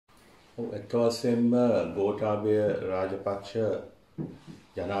ඇත්ත වශයෙන්ම ගෝඨාභය රාජපක්ෂ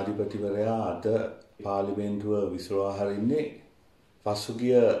ජනාධිපතිවරයා අද පාර්ලිමේන්තුව විසිරවා හරින්නේ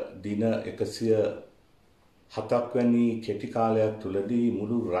පසුගිය දින 107ක් වැනි කෙටි කාලයක් තුලදී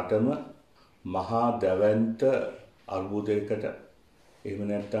මුළු රටම මහා දැවැන්ත අර්බුදයකට එහෙම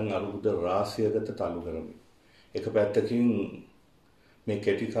නැත්නම් අර්බුද රාශියකට තල්ලු කරමින් එක පැත්තකින් මේ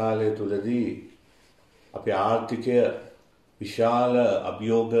කෙටි කාලය තුලදී අපේ ආර්ථිකය විශාල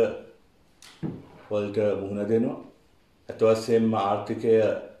අභියෝග වලට මුහුණ දෙනවා. අත වශයෙන්ම ආර්ථිකය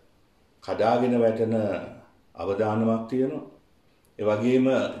කඩාගෙන වැටෙන අවදානමක් තියෙනවා. ඒ වගේම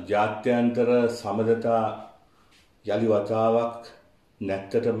ජාත්‍යන්තර සමදතා යලි වතාවක්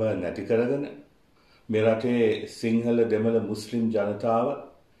නැත්තටම නැති කරගෙන මේ රටේ සිංහල දෙමළ මුස්ලිම් ජනතාව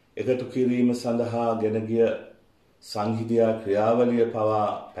එකතු කිරීම සඳහා ගෙන ගිය සංහිඳියා ක්‍රියාවලිය පවා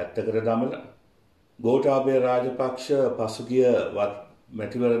පැත්තකට දමලා ගෝඨාභය රාජපක්ෂ පසුගිය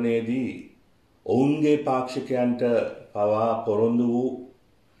මැතිවරණයේදී ඔවුන්ගේ පාක්ෂිකයන්ට පවා පොරොන්දු වූ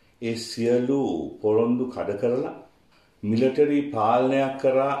ඒ සියලු පොරොන්දු කඩ කරලා මිලිටරි පාලනයක්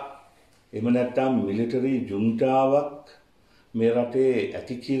කරා එහෙම නැත්නම් මිලිටරි ජුන්ටාවක් මේ රටේ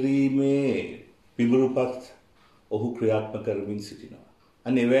ඇති කිරීමේ පිඹුරුපත් ඔහු ක්‍රියාත්මක කරමින් සිටිනවා.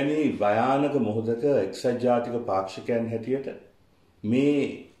 අනේ එවැනි භයානක මොහොතක එක්සත් ජාතික පාක්ෂිකයන් හැටියට මේ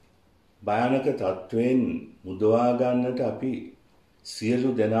භයානක තත්වයෙන් මුදවා ගන්නට අපි සියලු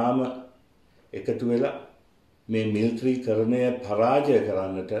දෙනාම එකතු වෙලා මේ මිලිටරිකරණය පරාජය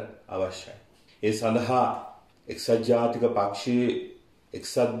කරන්නට අවශ්‍යයි. ඒ සඳහා එක්සත් ජාතික පක්ෂයේ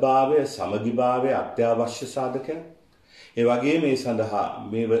එක්සත්භාවය, සමගිභාවය අත්‍යවශ්‍ය සාධකයක්. ඒ වගේම මේ සඳහා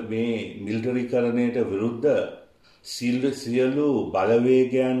මේ මිලිටරිකරණයට විරුද්ධ සියලු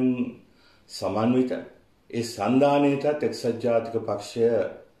බලවේගයන් සමන්විත ඒ සන්ධානයටත් එක්සත් ජාතික පක්ෂය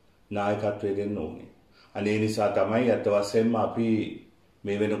නායකත්වය දෙන්න ඕනේ. අනේ නිසා තමයි අත වශයෙන්ම අපි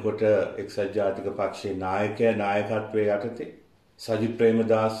මේ වෙනකොට එක්සත් ජාතික පක්ෂයේ නායකත්වයේ යටතේ සජිත්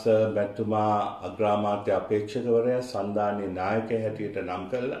ප්‍රේමදාස මැතිතුමා අග්‍රාමාත්‍ය අපේක්ෂකවරයා සන්ධානයේ නායකයා හැටියට නම්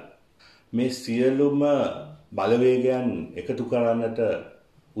කළා. මේ සියලුම බලවේගයන් එකතු කරන්නට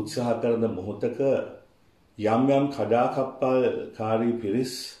උත්සාහ කරන මොහොතක යම් යම් කඩාකප්පල්කාරී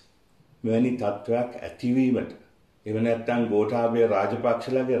පිරිස් මෙවැනි තත්වයක් ඇතිවීමට එහෙම නැත්නම් ගෝඨාභය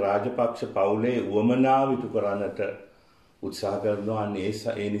රාජපක්ෂලගේ රාජපක්ෂ පවුලේ උවමනාව ඉටු කරන්නට උත්සාහ කරනවා.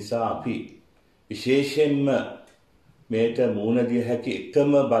 ඒ නිසා අපි විශේෂයෙන්ම මේට මුහුණ දිය හැකි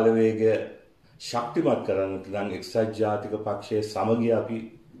එකම බලවේගය ශක්තිමත් කරන්නට නම් එක්සත් ජාතික පක්ෂයේ සමගිය අපි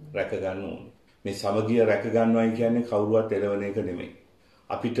රැක ගන්න ඕනේ. මේ සමගිය රැක ගන්නවයි කියන්නේ කවුරුවත් එළවන එක නෙමෙයි.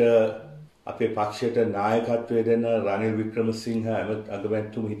 අපිට අපේ පක්ෂයට නායකත්වය දෙන රනිල් වික්‍රමසිංහ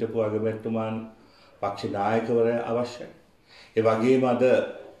අගමැතිතුමා හිටපු අගමැතිතුමාන් පක්ෂ නායකවරයා අවශ්‍යයි. ඒ වගේම අද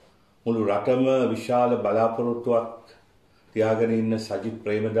මුළු රටම විශාල බලාපොරොත්තුවක් තියාගෙන ඉන්න සජිත්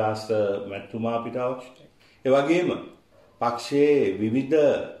ප්‍රේමදාස මැතිතුමා අපිට අවශ්‍යයි. ඒ වගේම පක්ෂයේ විවිධ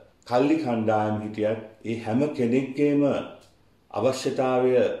කල්ලි කණ්ඩායම් හිටියත් ඒ හැම කෙනෙක්ගේම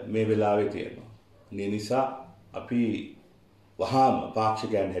අවශ්‍යතාවය මේ වෙලාවේ තියෙනවා. ඒ නිසා අපි වහාම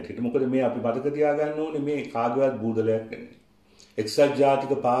පාක්ෂිකයන් හැටියට මොකද මේ අපි මතක තියාගන්න ඕනේ මේ කාගේවත් බූදලයක් නෙමෙයි. එක්සත්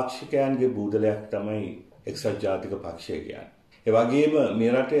ජාතික පාක්ෂිකයන්ගේ බූදලයක් තමයි එක්සත් ජාතික පක්ෂය කියන්නේ. ඒ වගේම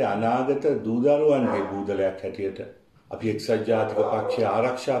මේ රටේ අනාගත දූ දරුවන්ගේ බූදලයක් හැටියට අපි එක්සත් ජාතික පක්ෂය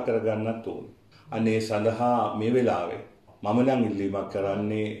ආරක්ෂා කරගන්නත් ඕනේ. අනේ සඳහා මේ වෙලාවේ මම නම් ඉල්ලීමක්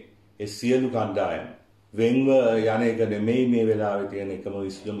කරන්නේ ඒ සියලු කණ්ඩායම් වෙන්ව යන එක නෙමෙයි මේ වෙලාවේ තියෙන එකම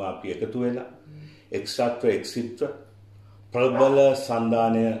විසඳුම අපි එකතු වෙලා එක්සත්ව එක්සිත්ව ප්‍රබල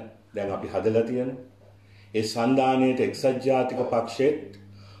සන්ධානය දැන් අපි හදලා තියෙනවා. ඒ සන්ධානයට එක්සත් ජාතික පක්ෂයේ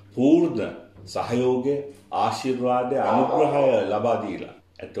පූර්ණ සහයෝගය, ආශිර්වාදය, අනුග්‍රහය ලබා දීලා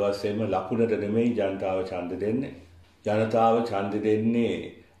අත් වශයෙන්ම ලකුණට නෙමෙයි ජනතාව ඡන්ද දෙන්නේ. ජනතාව ඡන්ද දෙන්නේ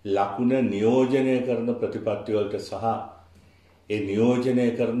ලකුණ නියෝජනය කරන ප්‍රතිපත්ති වලට සහ ඒ නියෝජනය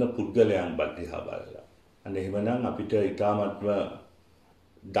කරන පුද්ගලයන් බද්ධිහා බලලා. අන්න එහෙමනම් අපිට ඊටාත්ම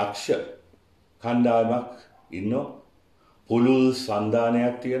දක්ෂ කණ්ඩායමක් ඉන්නවා. පුළුල්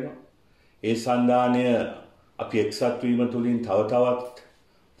සන්ධානයක් තියෙනවා. ඒ සන්ධානය අපි එක්සත් වීම තුලින් තව තවත්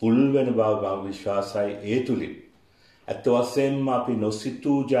පුළුල් වෙන බව මම විශ්වාසයි. ඒ තුලින් අත් වශයෙන්ම අපි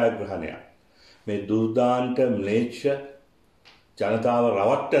නොසිතූ ජයග්‍රහණයක් මේ දුර්දාන්ත ම්ලේච්ඡ ජනතාව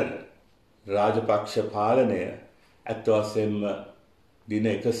රවට්ටන රාජපක්ෂ පාලනය අත් වශයෙන්ම දින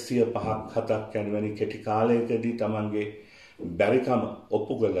 105ක් 7ක් යන වැනි කෙටි කාලයකදී Tamanගේ බැරිකම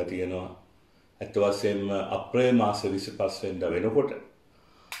ඔප්පු කරලා තියෙනවා. අත් වශයෙන්ම අප්‍රේල් මාස 25 වෙනිදා වෙනකොට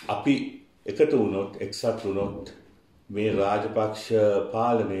අපි එකතු වුණොත් එක්සත් වුණොත් මේ රාජපක්ෂ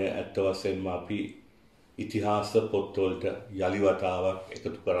පාලනය අත් වශයෙන්ම අපි ඉතිහාස පොත්වලට යලි වතාවක්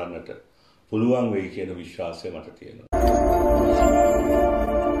එකතු කරන්නට පුළුවන් වෙයි කියන විශ්වාසය මට තියෙනවා.